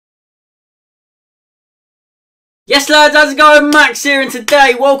Yes lads, how's it going? Max here, and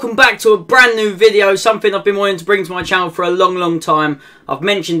today welcome back to a brand new video, something I've been wanting to bring to my channel for a long time. I've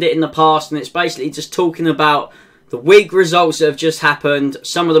mentioned it in the past and it's basically just talking about the week results that have just happened,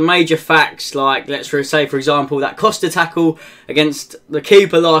 some of the major facts, like let's say for example that Costa tackle against the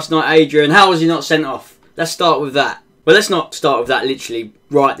keeper last night, Adrian. How was he not sent off? Let's start with that. Well, let's not start with that literally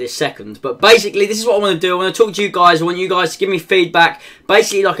right this second. But basically, this is what I want to do. I want to talk to you guys. I want you guys to give me feedback.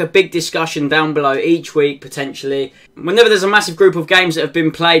 Basically, like a big discussion down below each week, potentially. Whenever there's a massive group of games that have been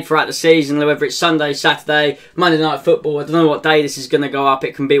played throughout the season, whether it's Sunday, Saturday, Monday Night Football, I don't know what day this is going to go up.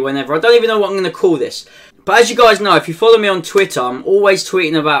 It can be whenever. I don't even know what I'm going to call this. But as you guys know, if you follow me on Twitter, I'm always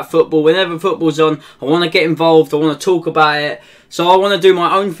tweeting about football. Whenever football's on, I want to get involved. I want to talk about it. So I want to do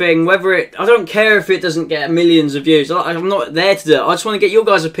my own thing. I don't care if it doesn't get millions of views. I'm not there to do it. I just want to get your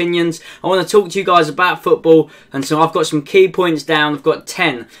guys' opinions. I want to talk to you guys about football. And so I've got some key points down. I've got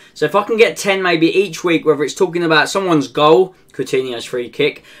 10. So if I can get 10 maybe each week, whether it's talking about someone's goal, Coutinho's free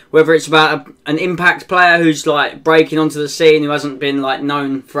kick, whether it's about an impact player who's like breaking onto the scene, who hasn't been like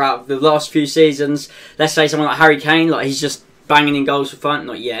known throughout the last few seasons. Let's say someone like Harry Kane, like he's just banging in goals for fun.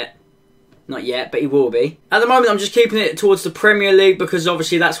 Not yet. Not yet, but he will be. At the moment, I'm just keeping it towards the Premier League because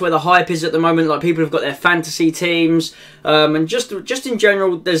obviously that's where the hype is at the moment. Like people have got their fantasy teams, and just in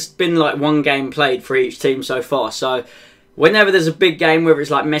general, there's been like one game played for each team so far. So whenever there's a big game, whether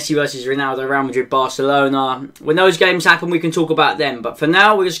it's like Messi versus Ronaldo, Real Madrid, Barcelona, when those games happen, we can talk about them. But for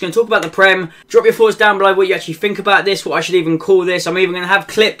now, we're just going to talk about the Prem. Drop your thoughts down below what you actually think about this, what I should even call this. I'm even going to have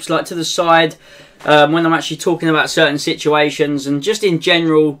clips like to the side when I'm actually talking about certain situations, and just in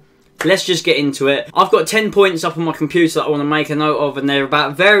general. Let's just get into it. I've got 10 points up on my computer that I want to make a note of, and they're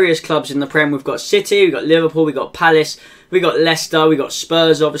about various clubs in the Prem. We've got City, we've got Liverpool, we've got Palace, we've got Leicester, we've got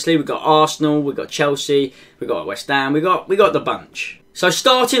Spurs obviously, we've got Arsenal, we've got Chelsea, we've got West Ham, we got the bunch. So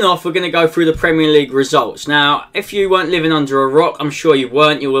starting off, we're going to go through the Premier League results. Now, if you weren't living under a rock, I'm sure you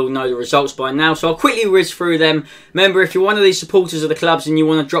weren't, you will know the results by now. So I'll quickly whiz through them. Remember, if you're one of these supporters of the clubs and you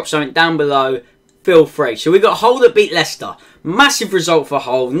want to drop something down below, feel free. So we got Hull that beat Leicester. Massive result for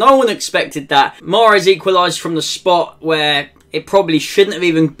Hull. No one expected that. Mahrez equalised from the spot where it probably shouldn't have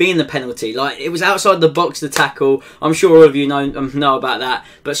even been the penalty. Like, it was outside the box, the tackle. I'm sure all of you know about that.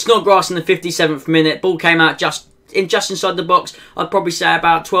 But Snodgrass in the 57th minute. Ball came out just inside the box. I'd probably say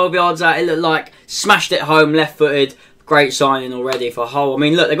about 12 yards out. It looked like smashed it home, left-footed. Great signing already for Hull. I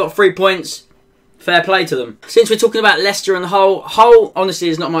mean, look, they got 3 points. Fair play to them. Since we're talking about Leicester and Hull, honestly,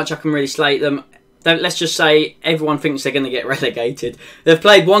 there's not much I can really slate them. Let's just say everyone thinks they're going to get relegated. They've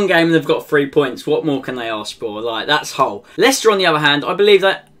played one game and they've got 3 points. What more can they ask for? Like, that's Hull. Leicester, on the other hand, I believe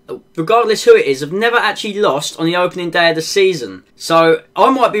that, regardless who it is, have never actually lost on the opening day of the season. So, I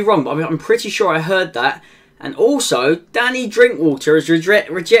might be wrong, but I'm pretty sure I heard that. And also, Danny Drinkwater has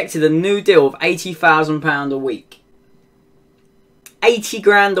rejected a new deal of £80,000 a week. 80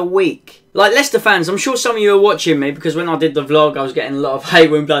 grand a week. Like, Leicester fans, I'm sure some of you are watching me, because when I did the vlog, I was getting a lot of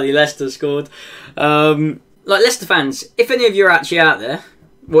hate when bloody Leicester scored. Like, Leicester fans, if any of you are actually out there,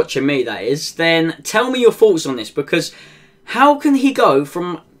 watching me that is, then tell me your thoughts on this, because how can he go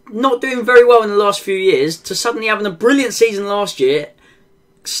from not doing very well in the last few years to suddenly having a brilliant season last year,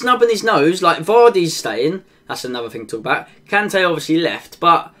 snubbing his nose, like Vardy's staying, that's another thing to talk about. Kante obviously left,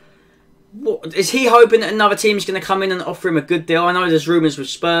 but what, is he hoping that another team is going to come in and offer him a good deal? I know there's rumours with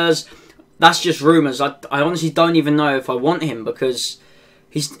Spurs. That's just rumours. I honestly don't even know if I want him, because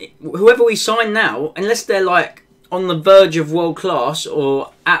whoever we sign now, unless they're like on the verge of world class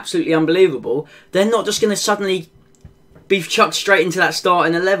or absolutely unbelievable, they're not just going to suddenly be chucked straight into that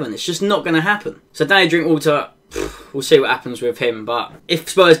starting 11. It's just not going to happen. So Danny Drinkwater, we'll see what happens with him. But if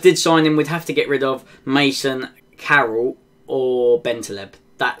Spurs did sign him, we'd have to get rid of Mason, Carroll or Bentaleb.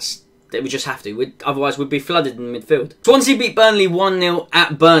 They would just have to. Otherwise, we'd be flooded in midfield. Swansea beat Burnley 1-0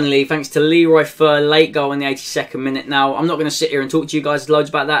 at Burnley, thanks to Leroy Fer, late goal in the 82nd minute. Now, I'm not going to sit here and talk to you guys loads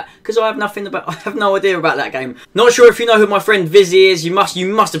about that, because I have no idea about that game. Not sure if you know who my friend Vizzy is. You must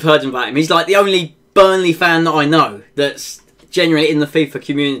have heard about him. He's like the only Burnley fan that I know that's generally in the FIFA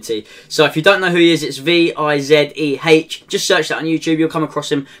community. So if you don't know who he is, it's V-I-Z-E-H. Just search that on YouTube. You'll come across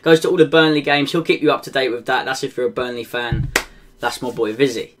him. Goes to all the Burnley games. He'll keep you up to date with that. That's if you're a Burnley fan. That's my boy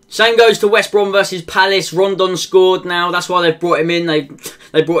Vizzy. Same goes to West Brom versus Palace. Rondon scored now. That's why they've brought him in.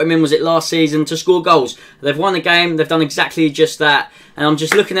 They brought him in, was it last season, to score goals. They've won the game. They've done exactly just that. And I'm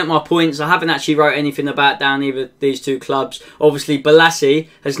just looking at my points. I haven't actually wrote anything about down either of these two clubs. Obviously, Balassi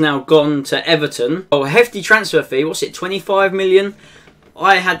has now gone to Everton. Oh, a hefty transfer fee. What's it, 25 million?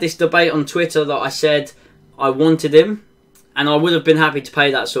 I had this debate on Twitter that I said I wanted him. And I would have been happy to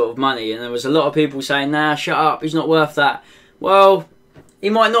pay that sort of money. And there was a lot of people saying, nah, shut up. He's not worth that. Well, He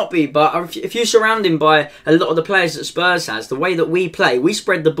might not be, but if you surround him by a lot of the players that Spurs has, the way that we play, we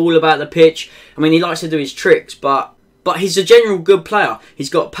spread the ball about the pitch. I mean, he likes to do his tricks, but he's a general good player. He's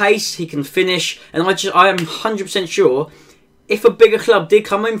got pace, he can finish, and I am 100% sure if a bigger club did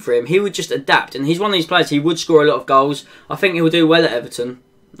come in for him, he would just adapt. And he's one of these players, he would score a lot of goals. I think he'll do well at Everton.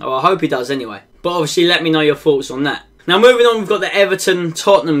 Oh, I hope he does anyway. But obviously, let me know your thoughts on that. Now, moving on, we've got the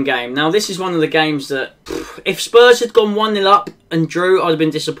Everton-Tottenham game. Now, this is one of the games that, if Spurs had gone 1-0 up and drew, I'd have been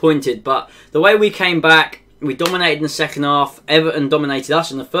disappointed. But the way we came back, we dominated in the second half. Everton dominated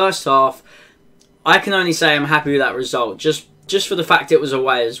us in the first half. I can only say I'm happy with that result, just for the fact it was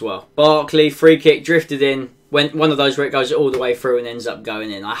away as well. Barkley, free kick, drifted in. One of those where it goes all the way through and ends up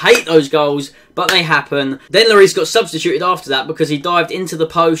going in. I hate those goals, but they happen. Then Lloris got substituted after that because he dived into the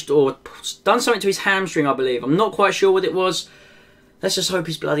post or done something to his hamstring, I believe. I'm not quite sure what it was. Let's just hope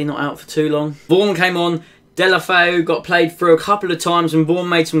he's bloody not out for too long. Vaughan came on. Delafeu got played through a couple of times and Vaughan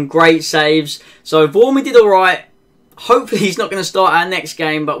made some great saves. So Vaughan, we did alright. Hopefully he's not going to start our next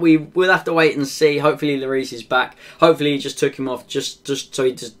game, but we'll have to wait and see. Hopefully Lloris is back. Hopefully he just took him off just so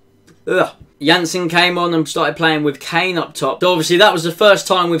he just... Ugh. Janssen came on and started playing with Kane up top. So obviously that was the first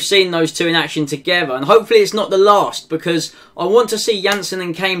time we've seen those two in action together. And hopefully it's not the last, because I want to see Janssen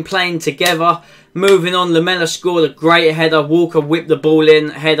and Kane playing together. Moving on, Lamela scored a great header. Walker whipped the ball in.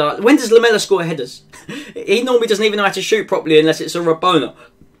 Header. When does Lamela score headers? He normally doesn't even know how to shoot properly unless it's a Rabona.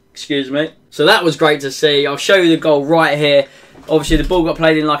 Excuse me. So that was great to see. I'll show you the goal right here. Obviously the ball got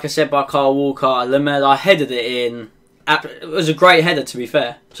played in, like I said, by Kyle Walker. Lamela headed it in. It was a great header, to be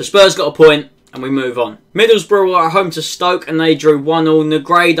fair. So Spurs got a point and we move on. Middlesbrough are at home to Stoke and they drew 1-0.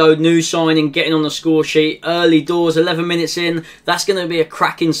 Negredo, new signing, getting on the score sheet. Early doors, 11 minutes in. That's going to be a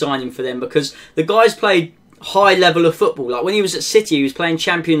cracking signing for them because the guys played high level of football. Like when he was at City, he was playing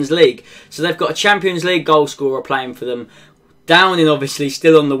Champions League. So they've got a Champions League goal scorer playing for them. Downing obviously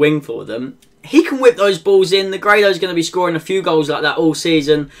still on the wing for them. He can whip those balls in. Negredo's going to be scoring a few goals like that all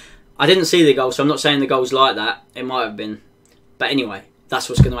season. I didn't see the goal, so I'm not saying the goal's like that. It might have been. But anyway, that's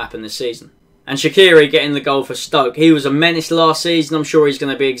what's going to happen this season. And Shaqiri getting the goal for Stoke. He was a menace last season. I'm sure he's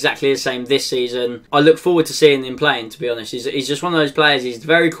going to be exactly the same this season. I look forward to seeing him playing, to be honest. He's just one of those players. He's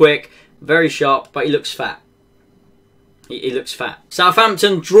very quick, very sharp, but he looks fat. He looks fat.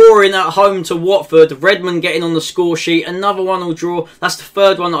 Southampton drawing at home to Watford. Redmond getting on the score sheet. Another 1-1 draw. That's the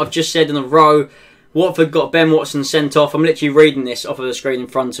third one that I've just said in a row. Watford got Ben Watson sent off. I'm literally reading this off of the screen in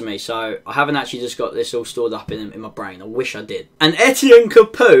front of me, so I haven't actually just got this all stored up in my brain. I wish I did. And Etienne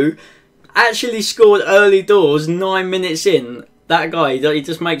Capoue actually scored early doors 9 minutes in. That guy, he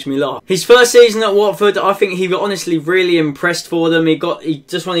just makes me laugh. His first season at Watford, I think he got honestly really impressed for them. He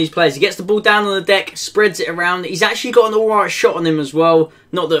just one of these players. He gets the ball down on the deck, spreads it around. He's actually got an alright shot on him as well.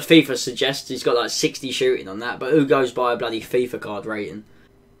 Not that FIFA suggests he's got like 60 shooting on that, but who goes by a bloody FIFA card rating?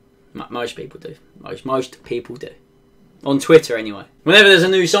 Most people do. Most people do. On Twitter, anyway. Whenever there's a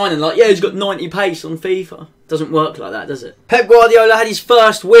new signing, like, yeah, he's got 90 pace on FIFA. Doesn't work like that, does it? Pep Guardiola had his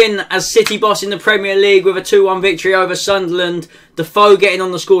first win as City boss in the Premier League with a 2-1 victory over Sunderland. Defoe getting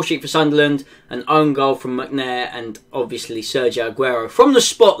on the score sheet for Sunderland. An own goal from McNair and obviously Sergio Aguero. From the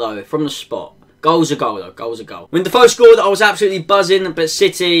spot, though. From the spot. Goal's a goal, though. Goal's a goal. When Defoe scored, I was absolutely buzzing. But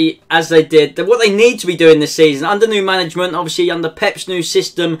City, as they did, what they need to be doing this season, under new management, obviously under Pep's new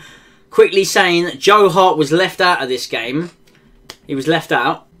system, quickly saying Joe Hart was left out of this game. He was left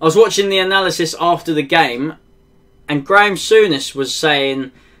out. I was watching the analysis after the game, and Graham Souness was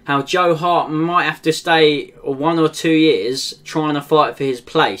saying how Joe Hart might have to stay 1 or 2 years trying to fight for his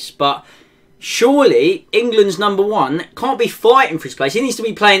place. But surely England's #1 can't be fighting for his place. He needs to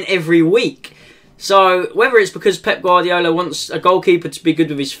be playing every week. So whether it's because Pep Guardiola wants a goalkeeper to be good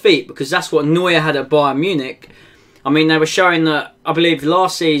with his feet, because that's what Neuer had at Bayern Munich. I mean, they were showing that, I believe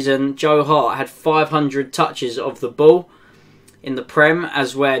last season, Joe Hart had 500 touches of the ball in the Prem,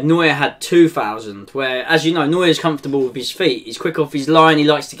 as where Neuer had 2,000. Where, as you know, Neuer's comfortable with his feet. He's quick off his line. He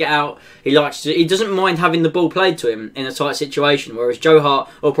likes to get out. He doesn't mind having the ball played to him in a tight situation. Whereas Joe Hart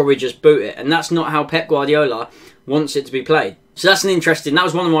will probably just boot it, and that's not how Pep Guardiola wants it to be played. So that's an interesting. That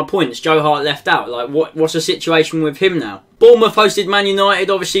was one of my points. Joe Hart left out. Like, what's the situation with him now? Bournemouth hosted Man United.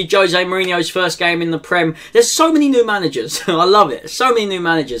 Obviously, Jose Mourinho's first game in the Prem. There's so many new managers. I love it. So many new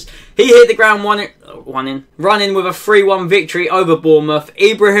managers. He hit the ground running with a 3-1 victory over Bournemouth.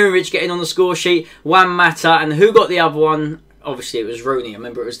 Ibrahimovic getting on the score sheet. Juan Mata. And who got the other one? Obviously, it was Rooney. I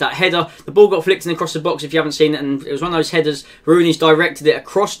remember it was that header. The ball got flicked in across the box, if you haven't seen it, and it was one of those headers. Rooney's directed it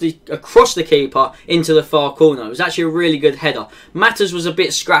across the keeper into the far corner. It was actually a really good header. Matters was a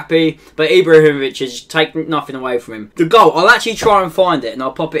bit scrappy, but Ibrahimovic has taken nothing away from him. The goal, I'll actually try and find it, and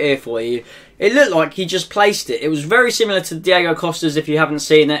I'll pop it here for you. It looked like he just placed it. It was very similar to Diego Costa's if you haven't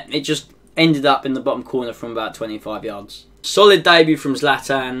seen it. It just ended up in the bottom corner from about 25 yards. Solid debut from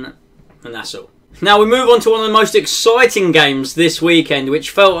Zlatan, and that's all. Now we move on to one of the most exciting games this weekend, which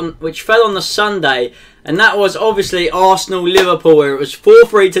fell on the Sunday, and that was obviously Arsenal-Liverpool, where it was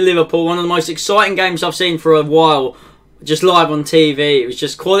 4-3 to Liverpool. One of the most exciting games I've seen for a while, just live on TV. It was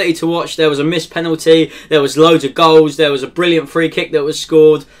just quality to watch. There was a missed penalty, there was loads of goals, there was a brilliant free kick that was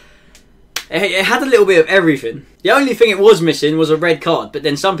scored. It had a little bit of everything. The only thing it was missing was a red card. But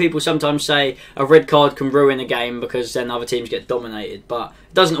then some people sometimes say a red card can ruin a game because then other teams get dominated. But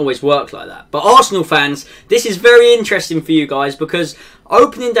it doesn't always work like that. But Arsenal fans, this is very interesting for you guys because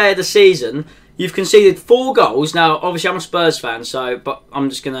opening day of the season, you've conceded 4 goals. Now, obviously, I'm a Spurs fan, but I'm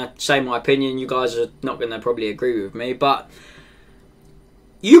just going to say my opinion. You guys are not going to probably agree with me. But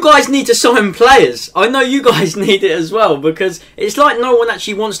you guys need to sign players. I know you guys need it as well because it's like no one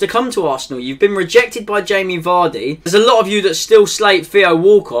actually wants to come to Arsenal. You've been rejected by Jamie Vardy. There's a lot of you that still slate Theo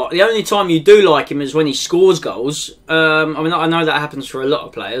Walcott. The only time you do like him is when he scores goals. I mean, I know that happens for a lot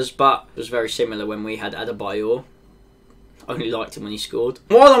of players, but it was very similar when we had Adebayor. Only liked him when he scored.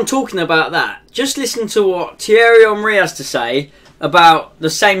 While I'm talking about that, just listen to what Thierry Henry has to say about the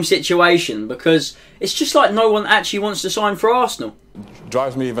same situation because it's just like no one actually wants to sign for Arsenal.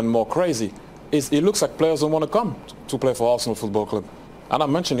 Drives me even more crazy is it looks like players don't want to come to play for Arsenal Football Club. And I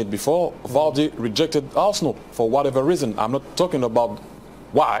mentioned it before, Vardy rejected Arsenal for whatever reason. I'm not talking about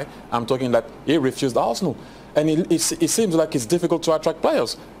why, I'm talking that he refused Arsenal. And it seems like it's difficult to attract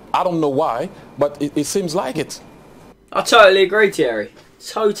players. I don't know why, but it seems like it. I totally agree, Thierry.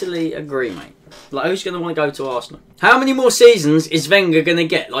 Totally agree, mate. Like, who's going to want to go to Arsenal? How many more seasons is Wenger going to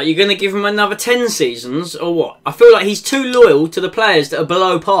get? Like, you're going to give him another 10 seasons or what? I feel like he's too loyal to the players that are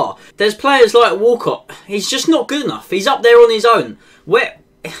below par. There's players like Walcott. He's just not good enough. He's up there on his own.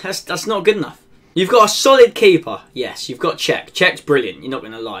 That's not good enough. You've got a solid keeper. Yes, you've got Cech. Cech's brilliant. You're not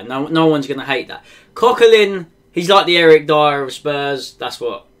going to lie. No one's going to hate that. Coquelin, he's like the Eric Dyer of Spurs. That's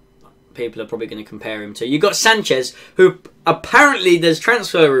what people are probably going to compare him to. You've got Sanchez, who apparently there's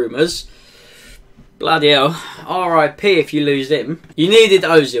transfer rumours. Bloody hell. RIP if you lose him. You needed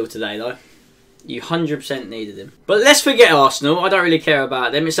Ozil today, though. You 100% needed him. But let's forget Arsenal. I don't really care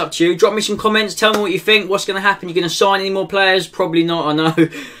about them. It's up to you. Drop me some comments. Tell me what you think. What's going to happen? You're going to sign any more players? Probably not, I know.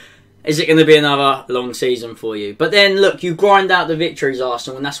 Is it going to be another long season for you? But then, look, you grind out the victories,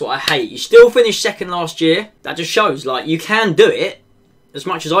 Arsenal, and that's what I hate. You still finished second last year. That just shows, like, you can do it. As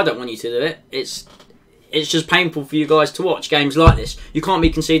much as I don't want you to do it, it's just painful for you guys to watch games like this. You can't be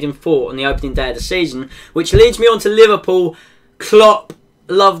conceding 4 on the opening day of the season, which leads me on to Liverpool. Klopp,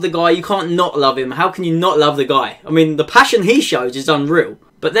 love the guy. You can't not love him. How can you not love the guy? I mean, the passion he shows is unreal.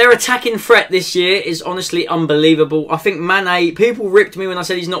 But their attacking threat this year is honestly unbelievable. I think Mane, people ripped me when I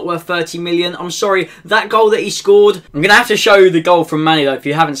said he's not worth 30 million. I'm sorry, that goal that he scored, I'm going to have to show you the goal from Mane though if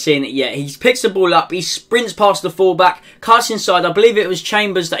you haven't seen it yet. He picks the ball up, he sprints past the fullback, cuts inside, I believe it was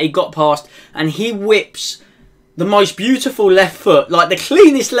Chambers that he got past, and he whips the most beautiful left foot, like the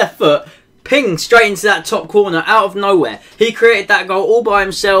cleanest left foot, ping straight into that top corner out of nowhere. He created that goal all by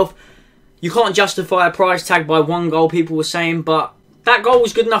himself. You can't justify a price tag by 1 goal, people were saying, but that goal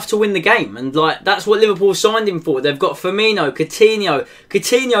was good enough to win the game, and like that's what Liverpool signed him for. They've got Firmino,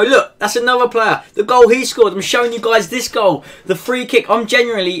 Coutinho, look, that's another player. The goal he scored, I'm showing you guys this goal. The free kick, I'm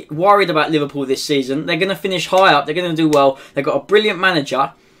genuinely worried about Liverpool this season. They're going to finish high up, they're going to do well. They've got a brilliant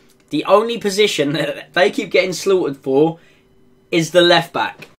manager. The only position that they keep getting slaughtered for is the left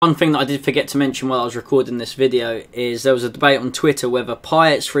back. One thing that I did forget to mention while I was recording this video is there was a debate on Twitter whether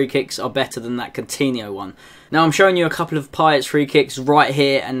Payet's free kicks are better than that Coutinho one. Now I'm showing you a couple of Payet's free kicks right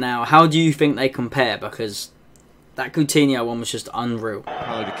here and now. How do you think they compare? Because that Coutinho one was just unreal.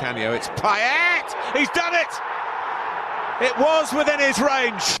 Oh, Di Canio, it's Payet! He's done it! It was within his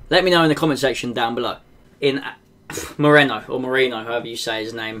range. Let me know in the comment section down below. In Moreno, or Marino, however you say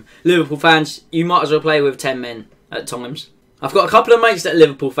his name. Liverpool fans, you might as well play with 10 men at times. I've got a couple of mates that are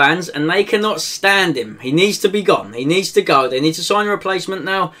Liverpool fans and they cannot stand him. He needs to be gone. He needs to go. They need to sign a replacement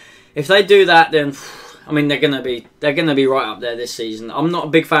now. If they do that, then I mean they're gonna be right up there this season. I'm not a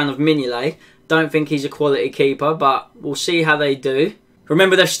big fan of Mignolet. Don't think he's a quality keeper, but we'll see how they do.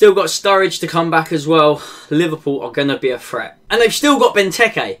 Remember, they've still got Sturridge to come back as well. Liverpool are going to be a threat. And they've still got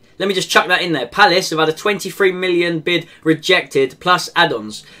Benteke. Let me just chuck that in there. Palace have had a 23 million bid rejected plus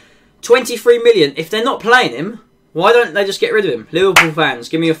add-ons. 23 million. If they're not playing him, why don't they just get rid of him? Liverpool fans,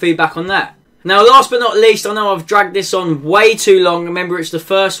 give me your feedback on that. Now, last but not least, I know I've dragged this on way too long. Remember, it's the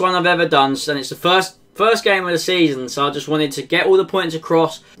first one I've ever done, and it's the first first game of the season, so I just wanted to get all the points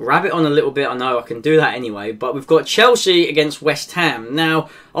across, rabbit on a little bit. I know I can do that anyway, but we've got Chelsea against West Ham. Now,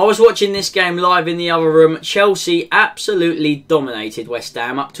 I was watching this game live in the other room. Chelsea absolutely dominated West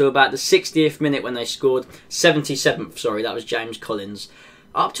Ham up to about the 60th minute when they scored. 77th, sorry, that was James Collins.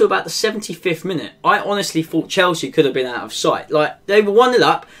 Up to about the 75th minute, I honestly thought Chelsea could have been out of sight. Like, they were 1-0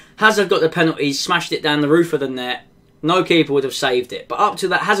 up, Hazard got the penalties, smashed it down the roof of the net. No keeper would have saved it. But up to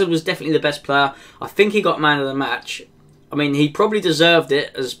that, Hazard was definitely the best player. I think he got man of the match. I mean, he probably deserved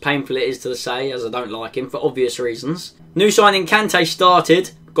it, as painful it is to say, as I don't like him, for obvious reasons. New signing Kante started,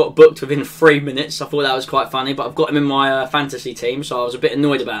 got booked within 3 minutes. I thought that was quite funny, but I've got him in my fantasy team, so I was a bit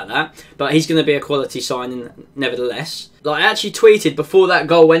annoyed about that. But he's going to be a quality signing, nevertheless. Like, I actually tweeted before that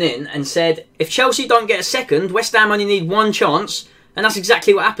goal went in and said, if Chelsea don't get a second, West Ham only need one chance. And that's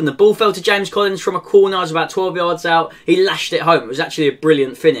exactly what happened. The ball fell to James Collins from a corner. I was about 12 yards out. He lashed it home. It was actually a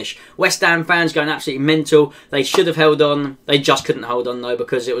brilliant finish. West Ham fans going absolutely mental. They should have held on. They just couldn't hold on, though,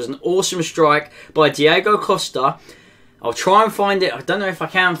 because it was an awesome strike by Diego Costa. I'll try and find it. I don't know if I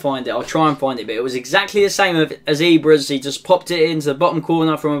can find it. I'll try and find it. But it was exactly the same as Ibra's. He just popped it into the bottom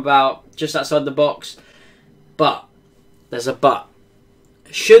corner from about just outside the box. But, there's a but.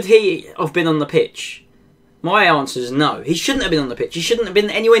 Should he have been on the pitch? My answer is no. He shouldn't have been on the pitch. He shouldn't have been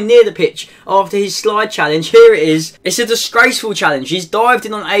anywhere near the pitch after his slide challenge. Here it is. It's a disgraceful challenge. He's dived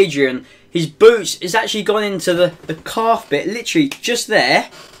in on Adrian. His boots is actually gone into the calf bit, literally just there.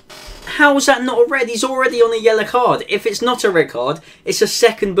 How is that not a red? He's already on a yellow card. If it's not a red card, it's a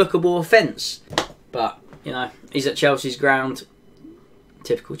second bookable offence. But, you know, he's at Chelsea's ground.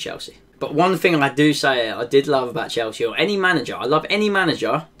 Typical Chelsea. But one thing I do say I did love about Chelsea, or any manager, I love any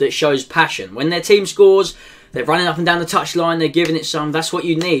manager that shows passion. When their team scores, they're running up and down the touchline, they're giving it some. That's what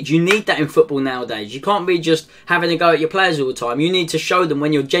you need. You need that in football nowadays. You can't be just having a go at your players all the time. You need to show them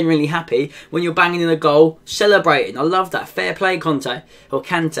when you're genuinely happy, when you're banging in a goal, celebrating. I love that. Fair play, Conte.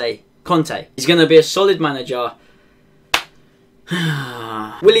 He's going to be a solid manager.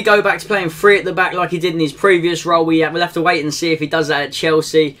 Will he go back to playing free at the back like he did in his previous role? We'll have to wait and see if he does that at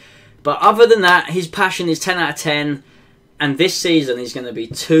Chelsea. But other than that, his passion is 10 out of 10. And this season is going to be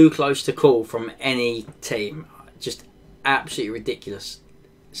too close to call from any team. Just absolutely ridiculous.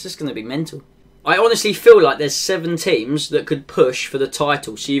 It's just going to be mental. I honestly feel like there's 7 teams that could push for the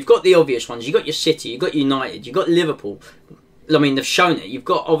title. So you've got the obvious ones. You've got your City, you've got United, you've got Liverpool. I mean, they've shown it. You've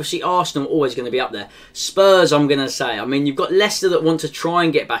got, obviously, Arsenal always going to be up there. Spurs, I'm going to say. I mean, you've got Leicester that want to try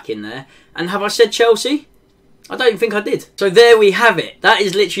and get back in there. And have I said Chelsea? I don't think I did. So there we have it. That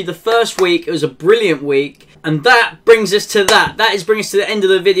is literally the first week. It was a brilliant week. And that brings us to that. That is bringing us to the end of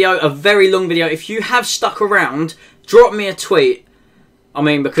the video. A very long video. If you have stuck around, drop me a tweet. I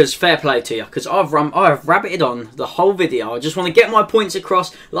mean, because fair play to you. Because I've rabbited on the whole video. I just want to get my points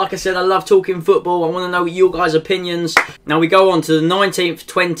across. Like I said, I love talking football. I want to know your guys' opinions. Now we go on to the 19th,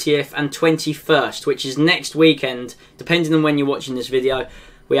 20th and 21st, which is next weekend, depending on when you're watching this video.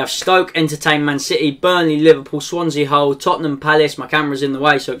 We have Stoke, entertain Man City, Burnley, Liverpool, Swansea, Hull, Tottenham, Palace. My camera's in the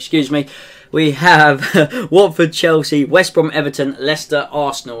way, so excuse me. We have Watford, Chelsea, West Brom, Everton, Leicester,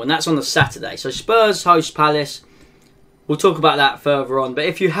 Arsenal. And that's on the Saturday. So Spurs host Palace. We'll talk about that further on. But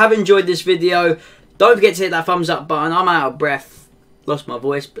if you have enjoyed this video, don't forget to hit that thumbs up button. I'm out of breath. Lost my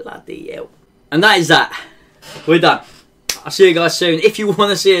voice. Bloody hell. And that is that. We're done. I'll see you guys soon. If you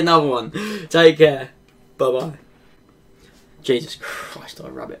want to see another one, take care. Bye-bye. Jesus Christ, I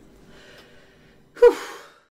rub it. Whew.